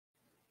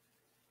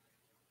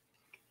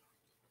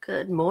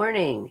Good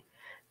morning,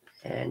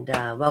 and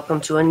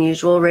welcome to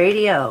Unusual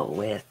Radio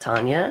with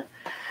Tanya.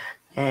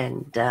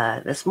 And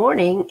this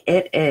morning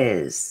it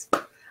is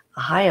a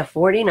high of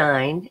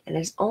 49, and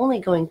it's only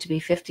going to be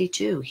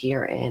 52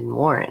 here in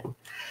Warren.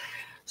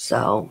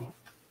 So,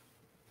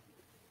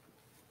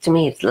 to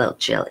me, it's a little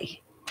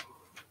chilly.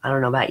 I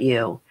don't know about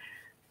you,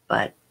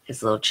 but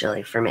it's a little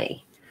chilly for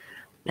me.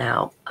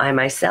 Now, I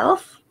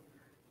myself,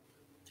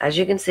 as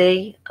you can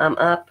see, I'm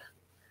up.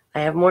 I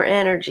have more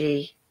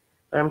energy,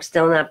 but I'm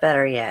still not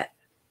better yet.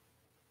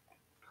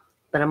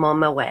 But I'm on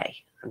my way.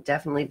 I'm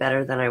definitely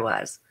better than I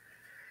was.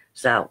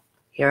 So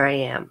here I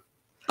am.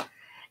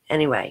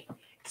 Anyway,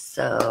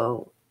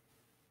 so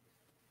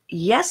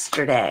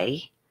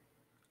yesterday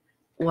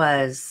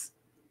was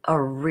a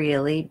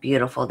really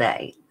beautiful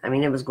day. I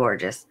mean, it was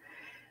gorgeous.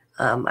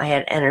 I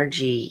had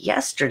energy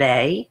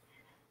yesterday,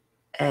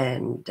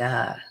 and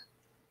I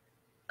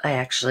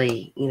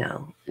actually,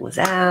 was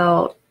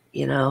out,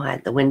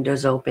 had the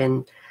windows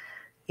open,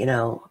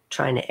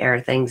 trying to air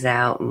things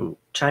out and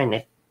trying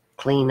to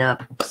clean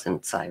up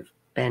since I've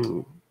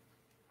been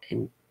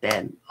in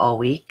bed all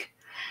week.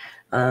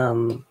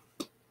 What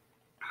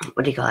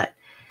do you call it?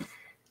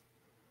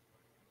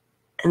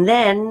 And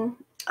then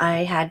I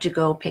had to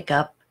go pick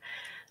up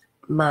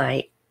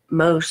my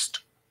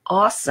most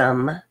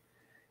awesome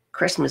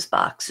Christmas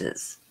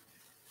boxes.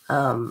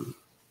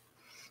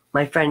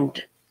 My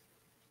friend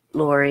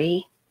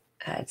Lori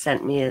had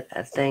sent me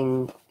a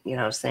thing,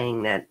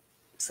 saying that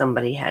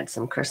somebody had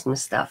some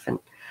Christmas stuff, and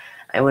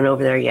I went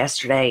over there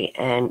yesterday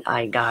and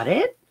I got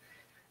it.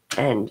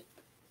 And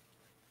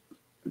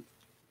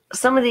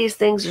some of these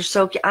things are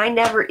so cute. I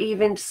never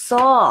even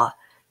saw,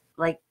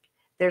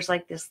 there's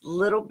this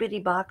little bitty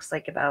box,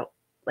 about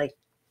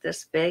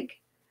this big.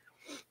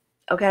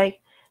 Okay.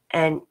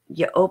 And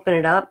you open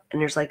it up and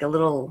there's a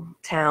little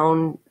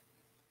town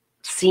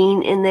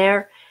scene in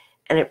there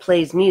and it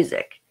plays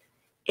music.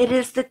 It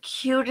is the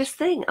cutest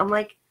thing. I'm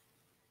like,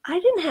 I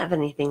didn't have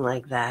anything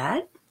like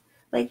that.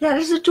 That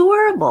is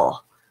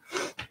adorable.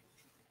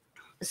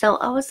 So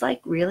I was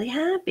really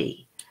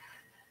happy.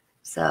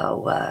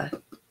 So,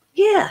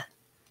 yeah,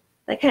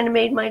 that kind of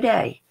made my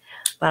day.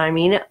 But I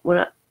mean,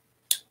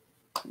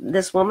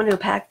 this woman who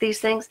packed these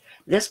things,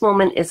 this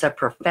woman is a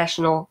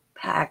professional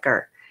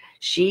packer.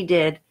 She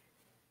did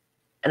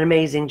an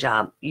amazing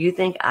job. You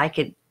think I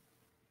could,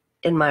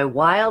 in my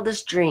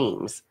wildest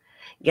dreams,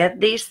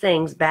 get these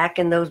things back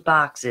in those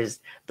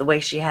boxes the way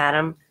she had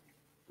them?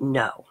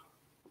 No.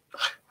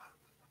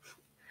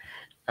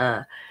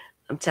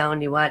 I'm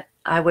telling you what,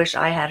 I wish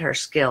I had her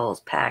skills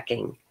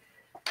packing.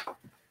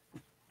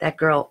 That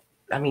girl,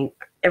 I mean,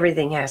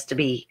 everything has to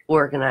be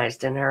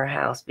organized in her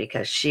house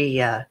because she,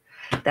 that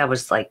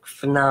was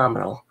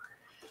phenomenal.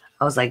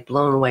 I was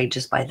blown away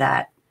just by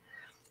that.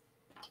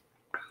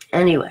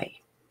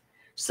 Anyway,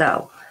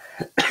 so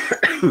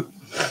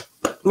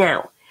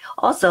now,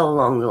 also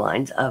along the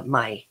lines of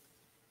my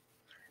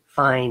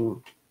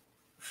fine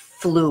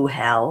flu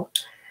hell,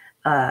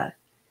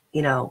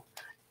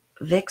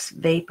 Vicks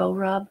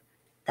VapoRub,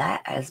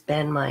 that has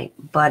been my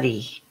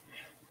buddy,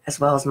 as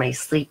well as my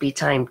sleepy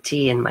time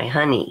tea and my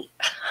honey.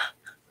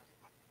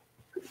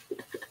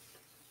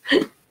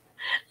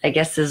 I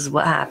guess this is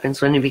what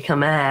happens when you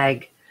become a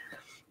hag.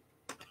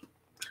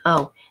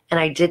 Oh, and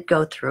I did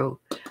go through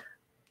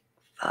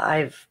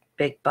 5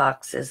 big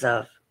boxes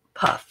of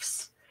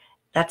Puffs.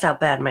 That's how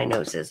bad my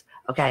nose is.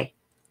 Okay.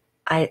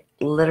 I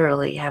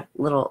literally have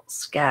little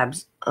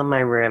scabs on my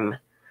rim.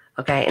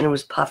 Okay. And it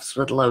was Puffs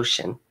with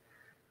lotion.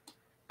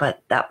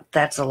 But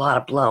that's a lot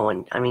of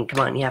blowing. I mean,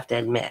 come on, you have to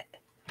admit.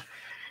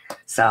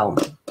 So,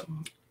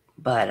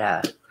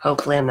 but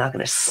hopefully I'm not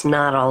going to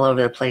snot all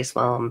over the place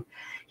while I'm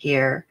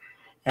here.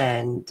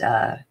 And,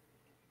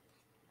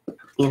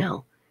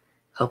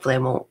 hopefully I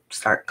won't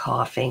start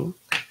coughing.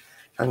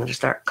 If I'm going to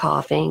start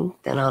coughing,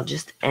 then I'll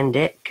just end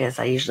it because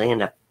I usually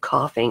end up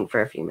coughing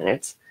for a few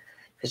minutes.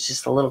 It's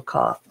just a little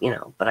cough,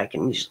 but I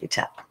can usually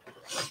tell.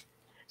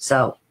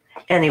 So,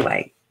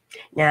 anyway,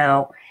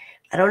 now,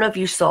 I don't know if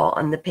you saw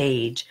on the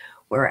page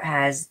where it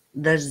has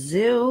the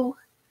zoo,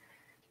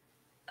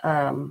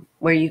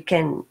 where you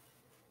can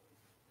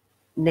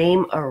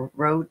name a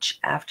roach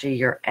after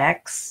your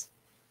ex.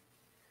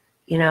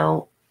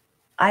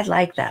 I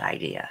like that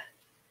idea.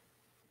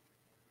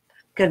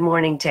 Good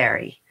morning,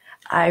 Terry.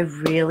 I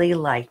really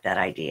like that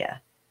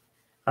idea.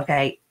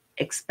 Okay,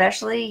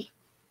 especially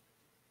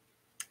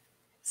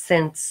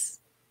since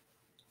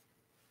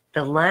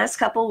the last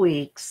couple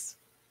weeks,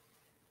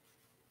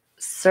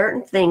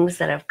 certain things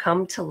that have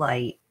come to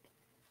light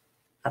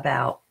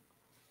about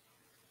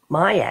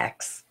my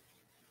ex,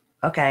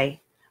 okay,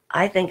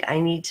 I think I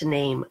need to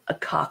name a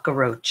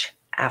cockroach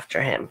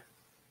after him.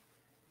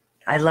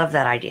 I love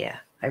that idea.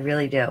 I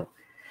really do.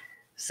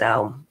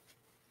 So,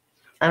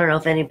 I don't know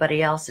if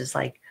anybody else is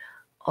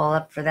all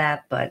up for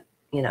that, but,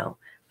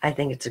 I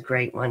think it's a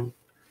great one.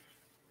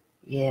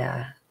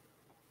 Yeah.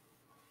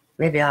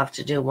 Maybe I'll have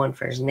to do one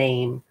for his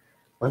name,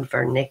 one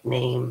for a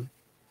nickname,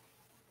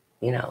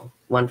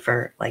 one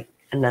for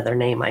another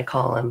name I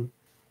call him,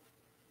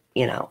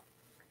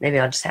 Maybe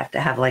I'll just have to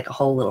have like a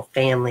whole little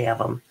family of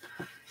them.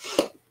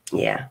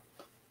 Yeah.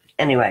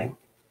 Anyway.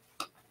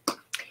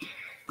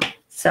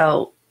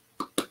 So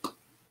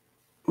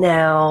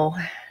now,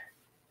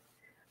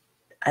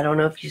 I don't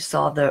know if you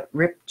saw the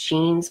ripped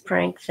jeans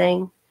prank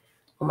thing.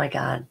 Oh my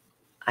God.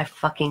 I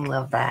fucking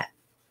love that.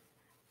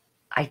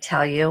 I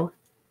tell you,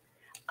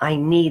 I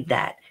need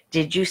that.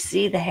 Did you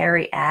see the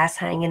hairy ass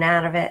hanging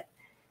out of it?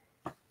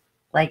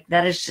 Like,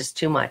 that is just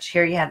too much.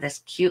 Here you have this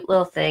cute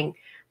little thing,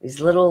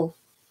 these little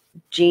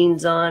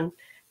jeans on,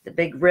 the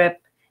big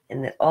rip,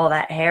 and all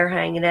that hair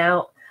hanging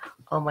out.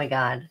 Oh my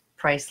God,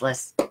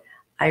 priceless.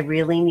 I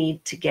really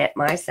need to get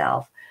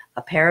myself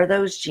a pair of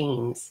those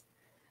jeans,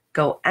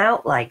 go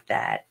out like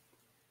that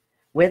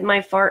with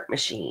my fart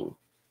machine,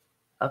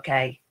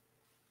 okay,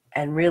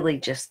 and really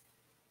just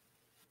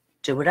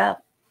do it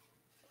up.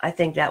 I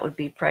think that would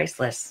be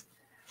priceless.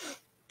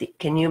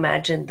 Can you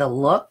imagine the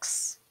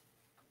looks?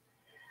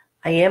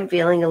 I am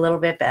feeling a little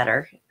bit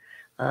better.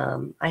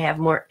 I have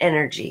more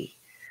energy.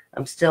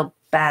 I'm still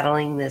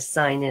battling this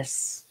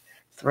sinus,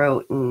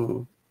 throat,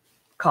 and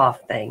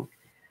cough thing.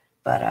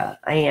 But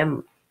I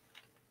am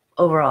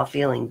overall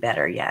feeling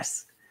better,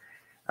 yes.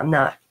 I'm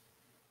not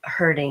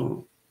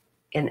hurting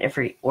in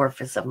every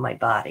orifice of my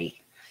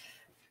body.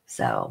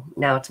 So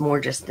now it's more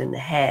just in the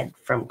head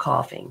from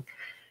coughing.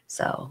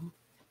 So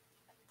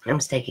I'm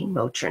taking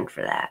Motrin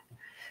for that.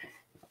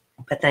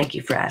 But thank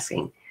you for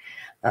asking.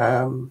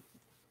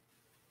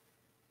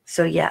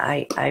 So yeah,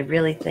 I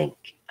really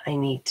think I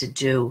need to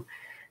do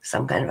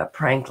some kind of a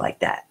prank like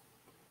that.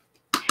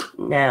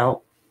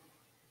 Now,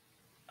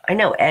 I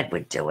know Ed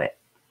would do it,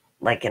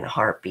 like in a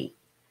heartbeat.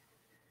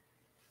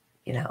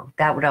 You know,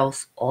 that would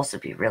also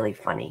be really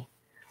funny.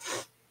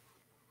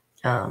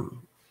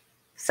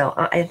 So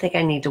I think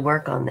I need to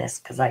work on this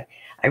because I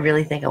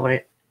really think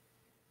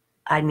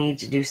I need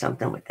to do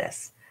something with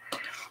this.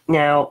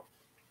 Now,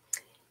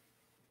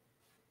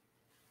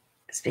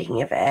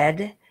 speaking of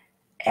Ed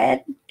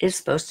is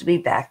supposed to be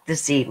back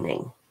this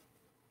evening.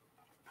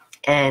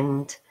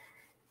 And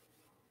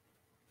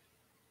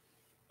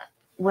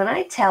when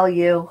I tell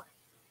you,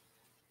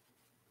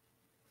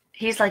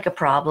 he's like a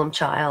problem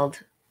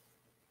child.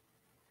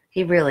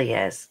 He really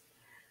is.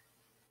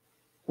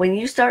 When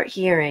you start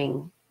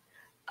hearing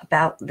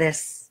about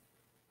this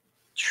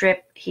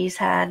trip he's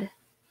had,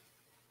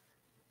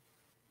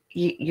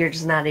 you're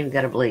just not even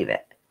going to believe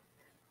it.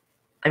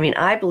 I mean,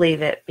 I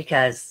believe it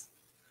because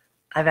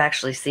I've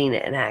actually seen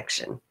it in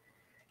action.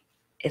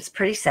 It's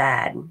pretty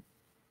sad.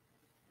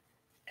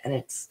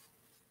 And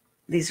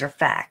these are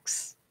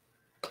facts.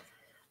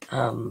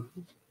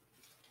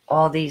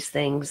 All these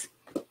things,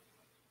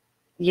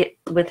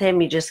 with him,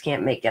 you just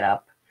can't make it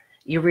up.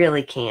 You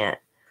really can't.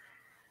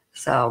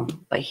 So,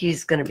 but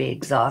he's going to be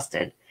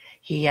exhausted.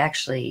 He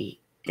actually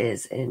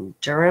is in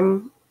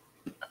Durham,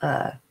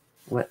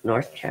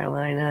 North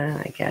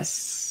Carolina, I guess,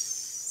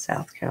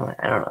 South Carolina,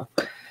 I don't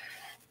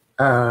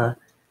know.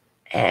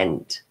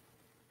 And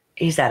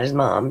he's at his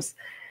mom's.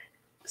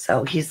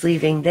 So he's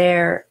leaving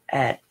there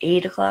at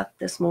 8 o'clock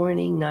this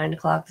morning, 9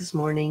 o'clock this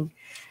morning,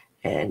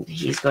 and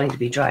he's going to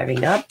be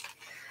driving up.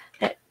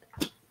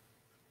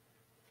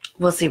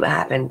 We'll see what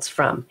happens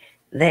from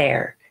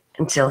there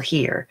until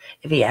here,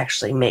 if he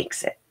actually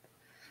makes it.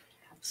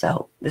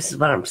 So this is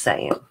what I'm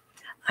saying.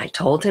 I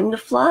told him to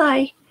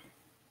fly.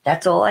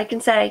 That's all I can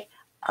say.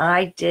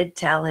 I did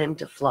tell him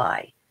to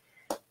fly.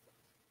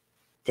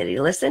 Did he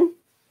listen?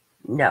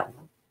 No.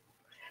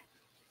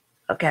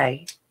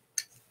 Okay.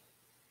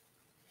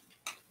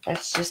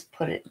 Let's just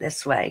put it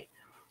this way.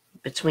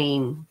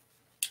 Between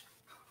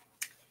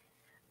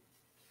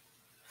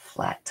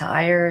flat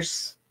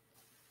tires,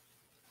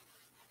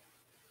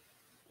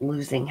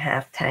 losing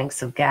half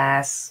tanks of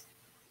gas,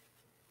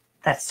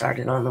 that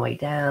started on the way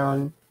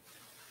down,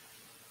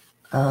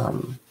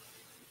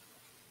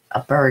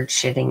 a bird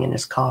shitting in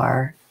his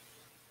car,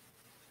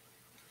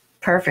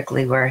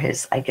 perfectly where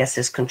his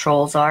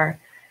controls are.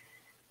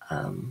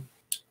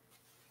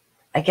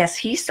 I guess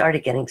he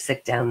started getting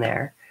sick down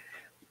there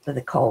with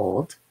a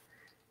cold.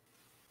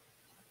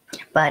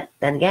 But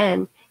then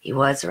again, he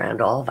was around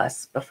all of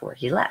us before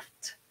he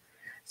left.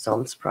 So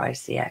I'm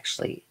surprised he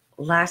actually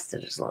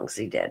lasted as long as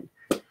he did.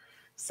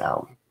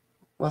 So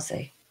we'll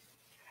see.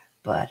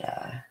 But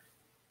I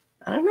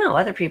don't know.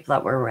 Other people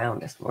that were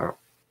around us were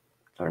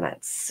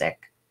not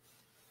sick.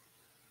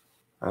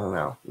 I don't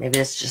know. Maybe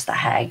it's just a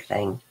hag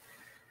thing.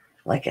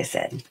 Like I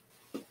said,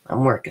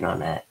 I'm working on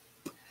that.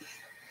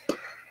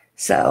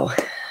 So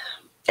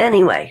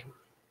anyway,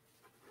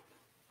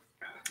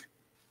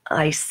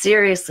 I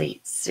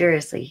seriously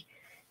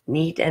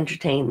need to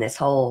entertain this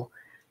whole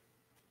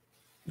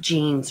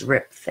jeans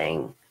rip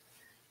thing.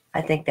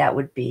 I think that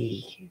would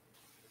be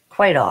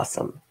quite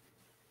awesome.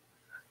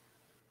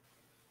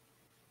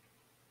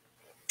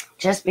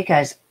 Just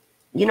because,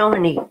 you know how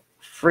many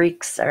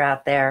freaks are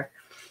out there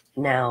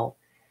now.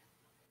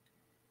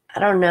 I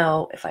don't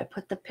know if I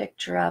put the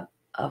picture up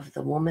of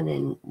the woman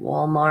in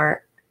Walmart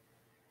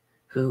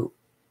who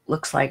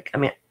looks like,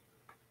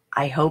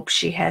 I hope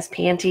she has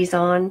panties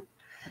on,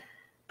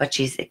 but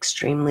she's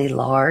extremely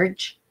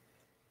large.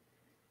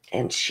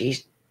 and she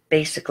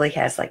basically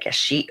has like a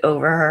sheet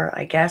over her,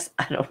 I guess.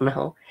 I don't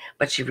know.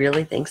 But she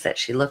really thinks that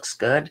she looks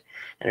good,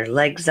 and her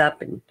legs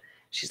up, and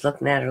she's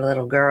looking at her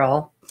little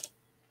girl.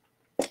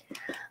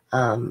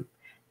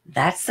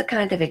 That's the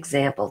kind of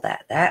example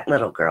that that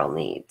little girl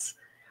needs.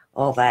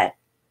 All that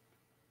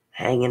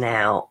hanging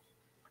out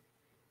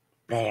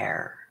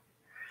there.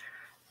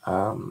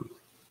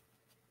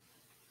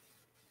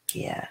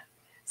 Yeah.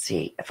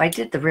 See, if I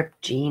did the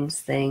ripped jeans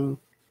thing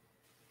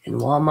in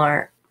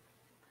Walmart,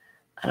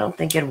 I don't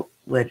think it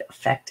would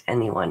affect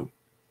anyone.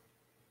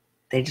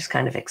 They just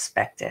kind of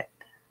expect it.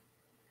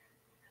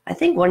 I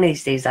think one of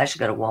these days I should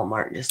go to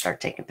Walmart and just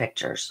start taking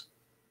pictures.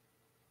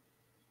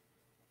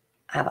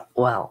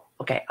 Well,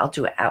 okay, I'll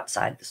do it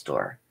outside the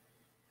store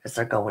as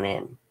they're going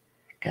in,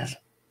 because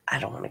I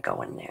don't want to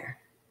go in there.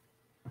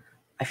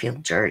 I feel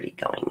dirty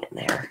going in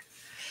there.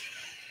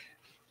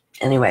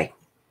 Anyway,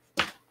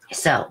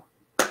 so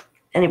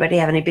anybody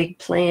have any big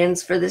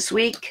plans for this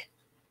week?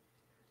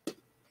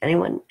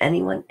 Anyone? Let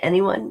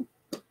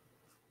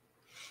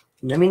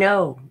me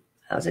know.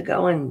 How's it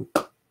going?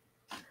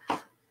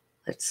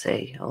 Let's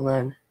see. Hold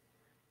on.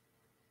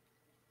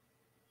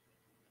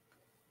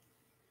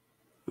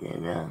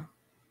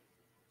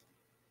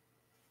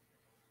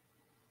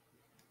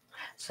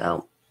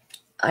 So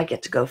I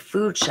get to go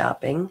food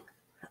shopping.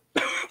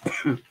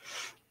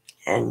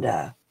 And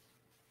I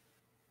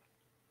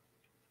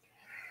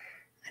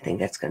think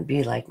that's going to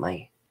be like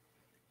my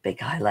big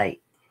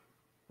highlight.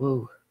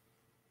 Woo.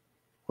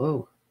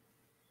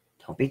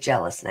 Don't be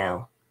jealous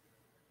now.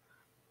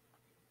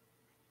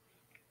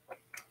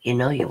 You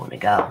know you want to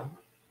go.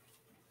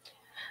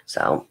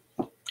 So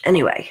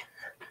anyway,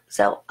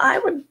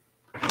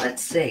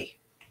 let's see.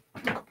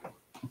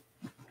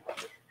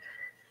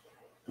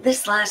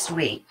 This last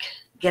week,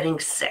 getting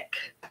sick.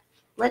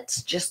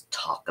 Let's just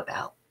talk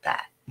about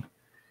that.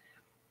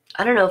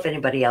 I don't know if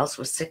anybody else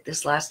was sick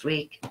this last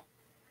week,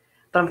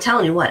 but I'm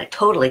telling you what, it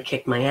totally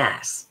kicked my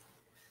ass.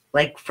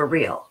 Like, for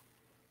real.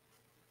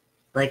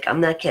 Like,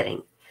 I'm not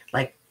kidding.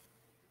 Like,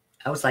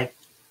 I was like,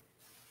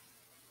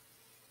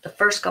 the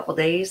first couple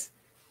days,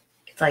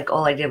 it's like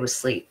all I did was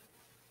sleep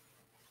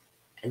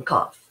and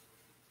cough.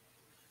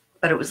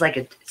 But it was like,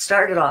 it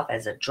started off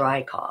as a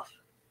dry cough.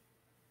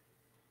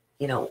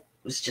 You know, it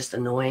was just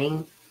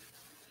annoying.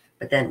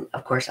 But then,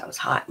 of course, I was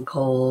hot and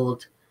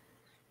cold.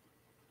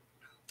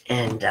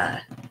 And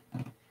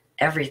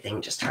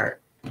everything just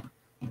hurt.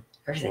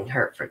 Everything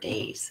hurt for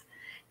days.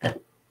 Then,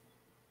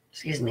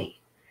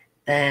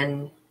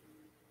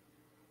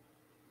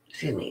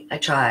 I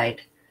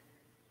tried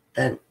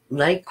the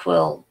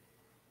NyQuil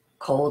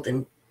cold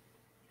and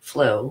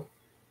flu.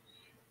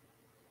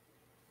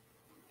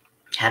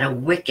 Had a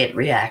wicked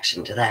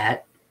reaction to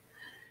that.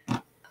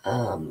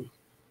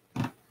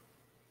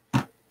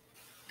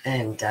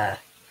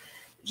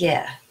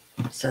 Yeah,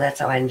 so that's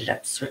how I ended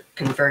up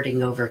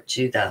converting over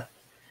to the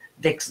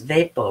Vicks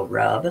Vapo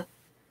Rub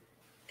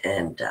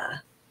and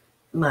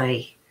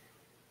my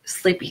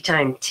Sleepy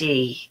Time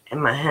tea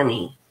and my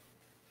honey.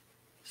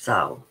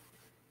 So,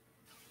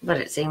 but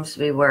it seems to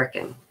be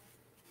working.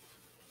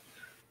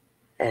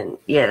 And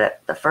yeah,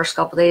 the first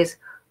couple days,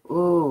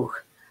 ooh,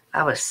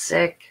 I was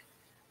sick.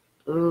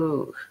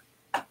 Ooh,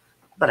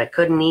 but I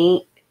couldn't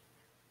eat.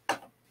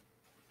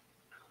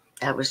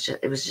 It was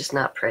just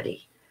not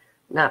pretty.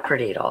 Not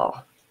pretty at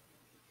all.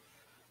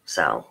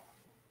 So,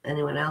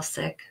 anyone else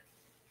sick?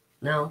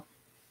 No?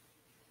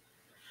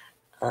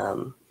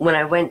 When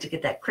I went to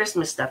get that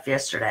Christmas stuff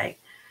yesterday,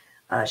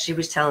 she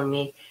was telling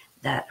me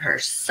that her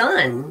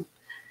son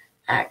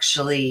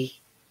actually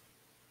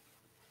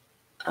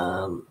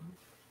had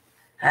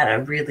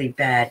a really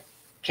bad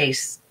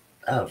case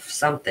of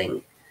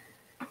something.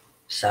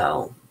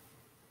 So,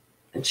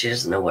 and she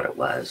doesn't know what it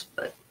was,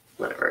 but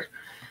whatever.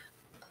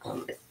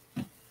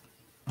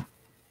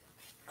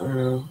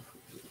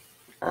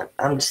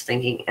 I'm just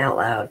thinking out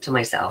loud to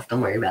myself.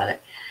 Don't worry about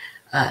it.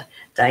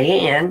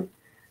 Diane,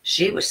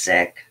 she was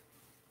sick.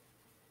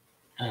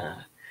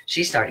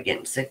 She started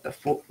getting sick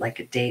before, like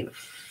a day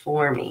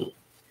before me.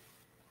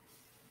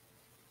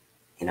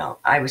 You know,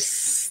 I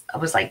was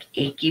like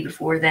achy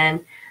before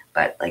then,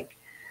 but like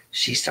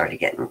she started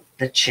getting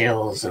the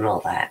chills and all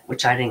that,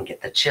 which I didn't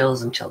get the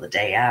chills until the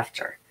day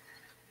after.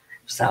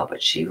 So,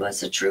 but she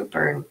was a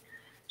trooper, and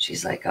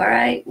she's like, all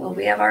right, well,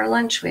 we have our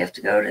lunch we have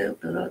to go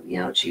to. You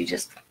know, she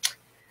just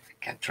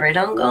kept right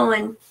on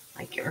going.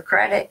 I give her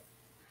credit.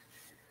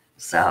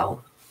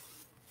 So,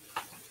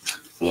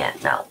 yeah,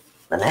 no.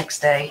 The next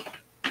day,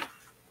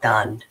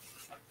 done,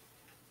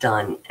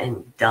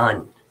 and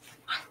done.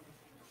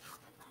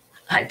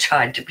 I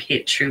tried to be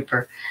a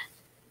trooper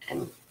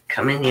and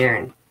come in here,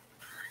 and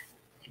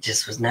it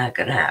just was not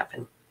going to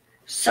happen.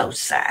 So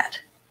sad.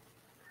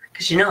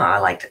 Because you know how I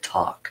like to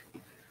talk.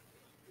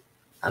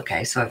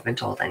 Okay, so I've been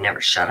told I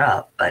never shut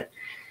up, but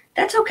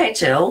that's okay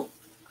too.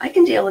 I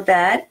can deal with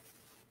that.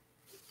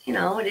 You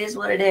know, it is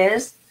what it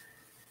is.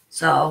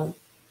 So,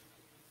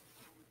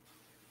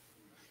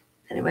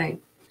 anyway,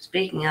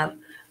 speaking of,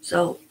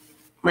 so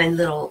my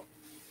little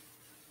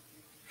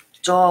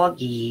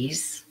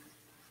doggies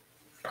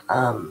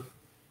Um,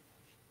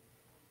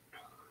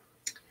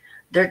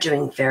 they're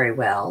doing very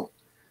well.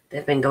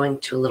 They've been going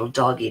to a little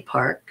doggy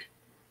park,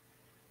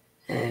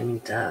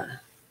 and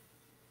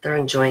they're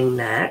enjoying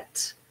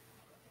that.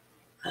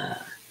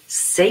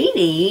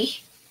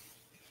 Sadie,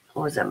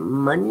 what was it,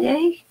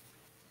 Monday?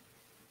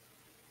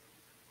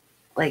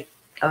 Like,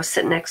 I was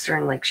sitting next to her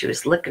and like she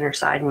was licking her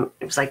side and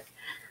it was like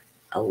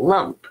a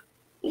lump,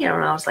 and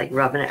I was like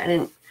rubbing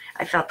it.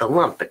 I felt the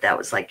lump, but that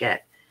was like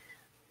it.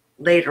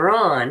 Later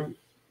on,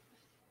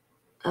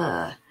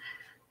 I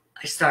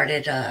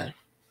started, I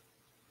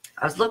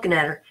was looking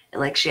at her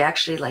and like she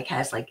actually like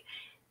has like,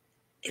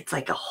 it's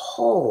like a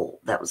hole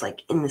that was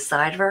like in the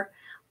side of her.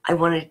 I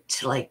wanted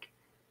to like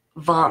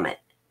vomit.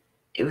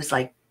 It was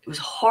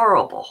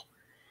horrible,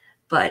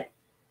 but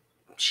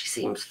she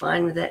seems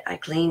fine with it. I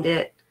cleaned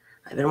it.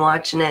 I've been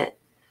watching it.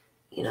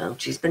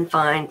 She's been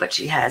fine, but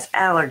she has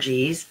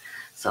allergies.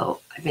 So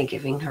I've been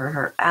giving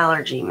her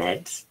allergy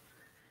meds.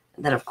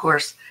 And then, of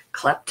course,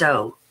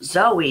 Klepto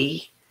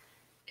Zoe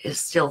is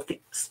still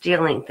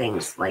stealing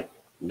things like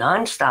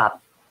nonstop.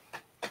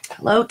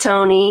 Hello,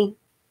 Tony.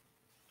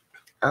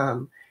 What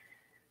do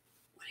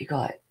you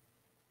call it?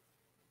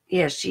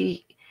 Yeah,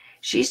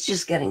 she's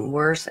just getting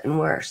worse and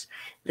worse.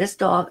 This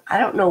dog, I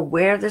don't know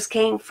where this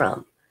came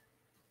from.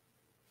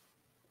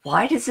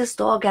 Why does this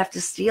dog have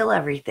to steal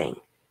everything?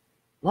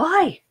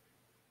 Why?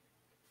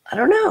 I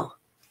don't know.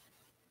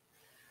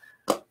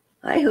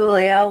 Hi,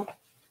 Julio.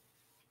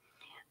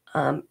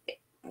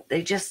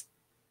 It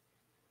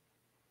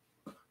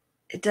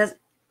does,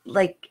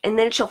 like, and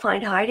then she'll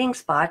find hiding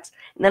spots,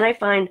 and then I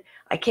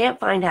can't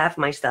find half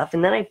my stuff,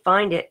 and then I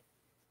find it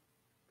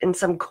in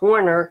some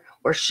corner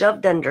or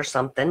shoved under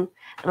something,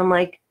 and I'm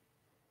like,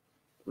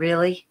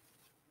 really?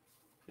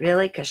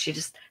 Really? Because she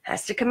just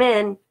has to come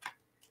in,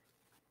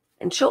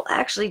 and she'll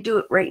actually do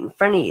it right in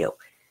front of you.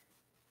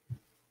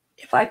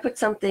 If I put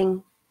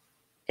something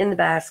in the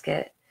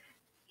basket,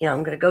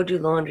 I'm going to go do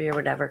laundry or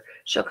whatever,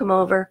 she'll come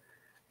over,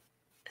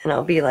 and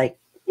I'll be like,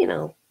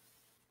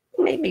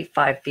 maybe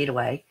 5 feet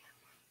away.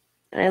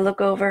 And I look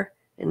over,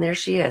 and there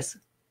she is,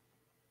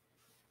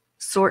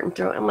 sorting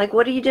through it. I'm like,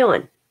 what are you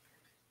doing?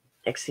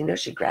 Next thing you know,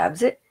 she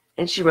grabs it,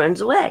 and she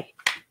runs away.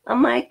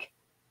 I'm like,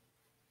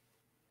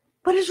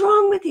 what is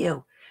wrong with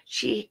you?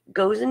 She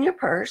goes in your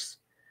purse.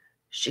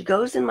 She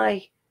goes in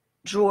my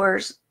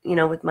drawers,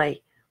 with my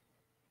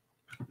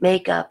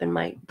makeup and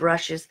my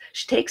brushes.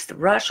 She takes the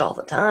brush all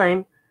the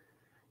time.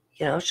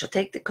 She'll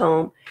take the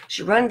comb.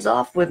 She runs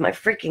off with my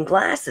freaking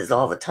glasses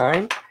all the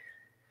time.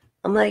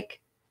 I'm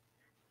like,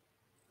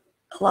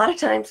 a lot of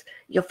times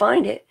you'll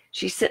find it.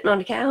 She's sitting on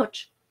the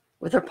couch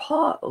with her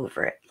paw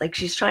over it, like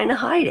she's trying to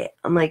hide it.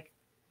 I'm like,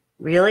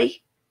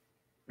 really?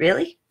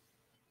 Really?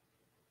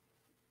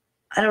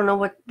 I don't know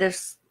what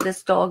this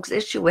dog's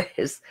issue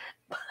is,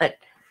 but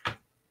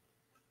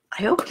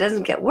I hope it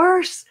doesn't get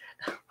worse.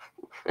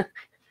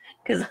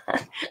 Because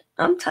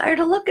I'm tired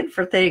of looking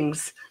for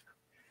things.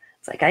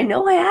 It's like, I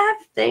know I have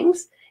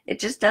things. It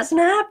just doesn't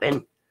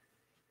happen.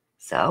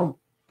 So,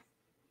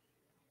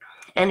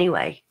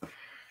 anyway.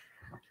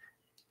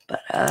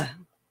 But,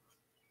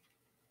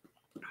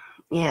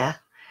 yeah.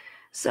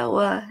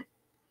 So,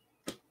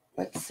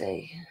 let's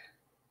see.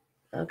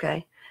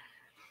 Okay.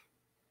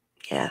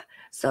 Yeah.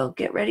 So,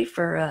 get ready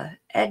for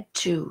Ed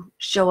to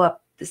show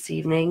up this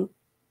evening.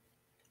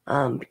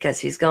 Because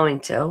he's going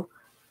to.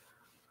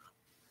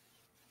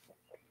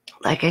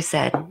 Like I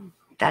said,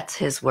 that's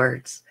his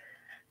words.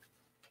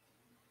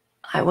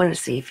 I want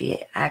to see if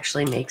he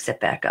actually makes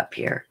it back up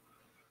here.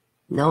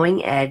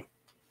 Knowing Ed,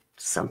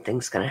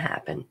 something's going to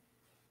happen.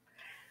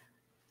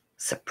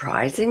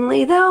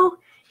 Surprisingly, though,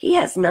 he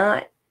has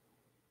not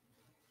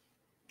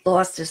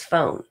lost his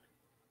phone.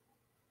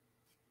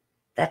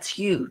 That's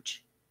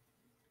huge.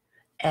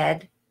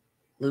 Ed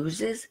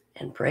loses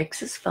and breaks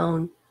his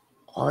phone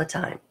all the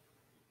time.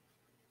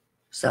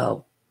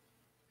 So,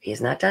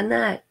 he's not done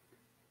that.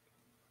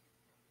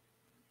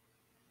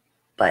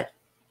 But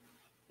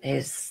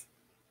his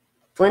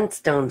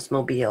Flintstones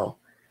mobile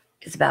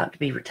is about to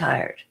be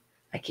retired.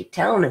 I keep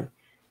telling him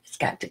it's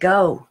got to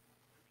go.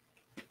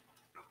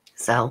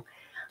 So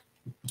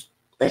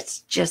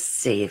let's just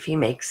see if he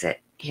makes it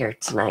here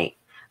tonight.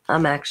 I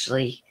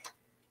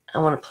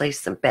want to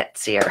place some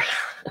bets here.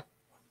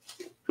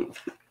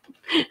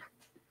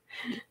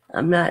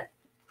 I'm not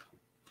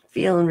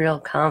feeling real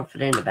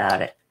confident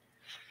about it.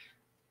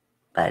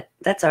 But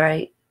that's all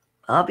right.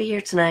 I'll be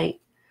here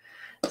tonight.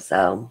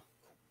 So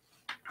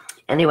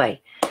anyway,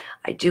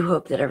 I do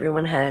hope that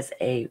everyone has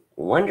a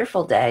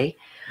wonderful day.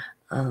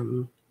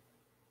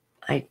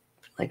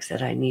 Like I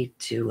said, I need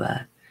to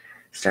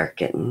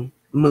start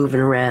moving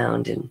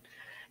around and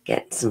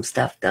getting some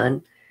stuff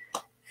done.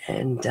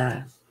 And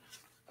I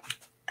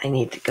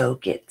need to go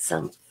get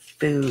some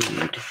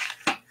food.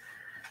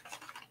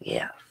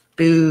 Yeah,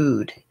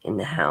 food in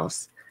the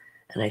house.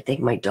 And I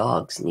think my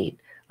dogs need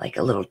like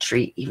a little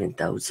treat, even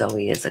though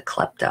Zoe is a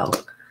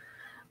klepto.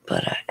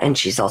 But and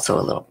she's also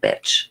a little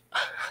bitch.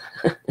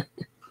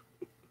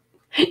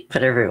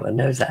 But everyone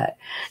knows that.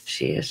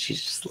 She's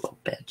just a little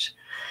bitch.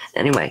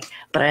 Anyway,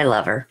 but I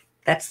love her.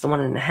 That's the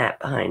one in the hat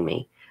behind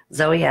me.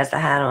 Zoe has the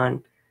hat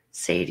on.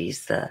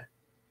 Sadie's the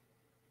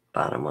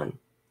bottom one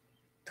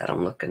that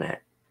I'm looking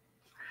at.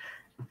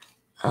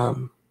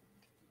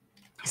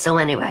 So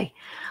anyway,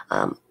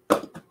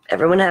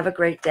 everyone have a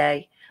great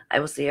day. I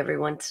will see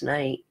everyone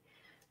tonight.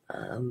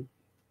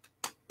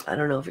 I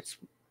don't know if it's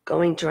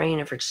going to rain,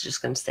 if it's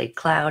just going to stay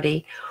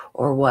cloudy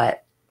or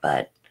what.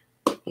 But,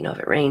 you know, if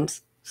it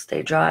rains,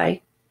 stay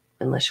dry.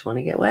 Unless you want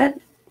to get wet,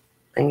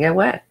 then get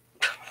wet.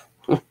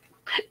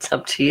 It's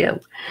up to you.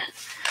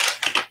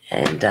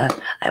 And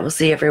I will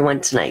see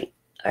everyone tonight.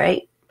 All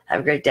right?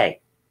 Have a great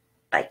day.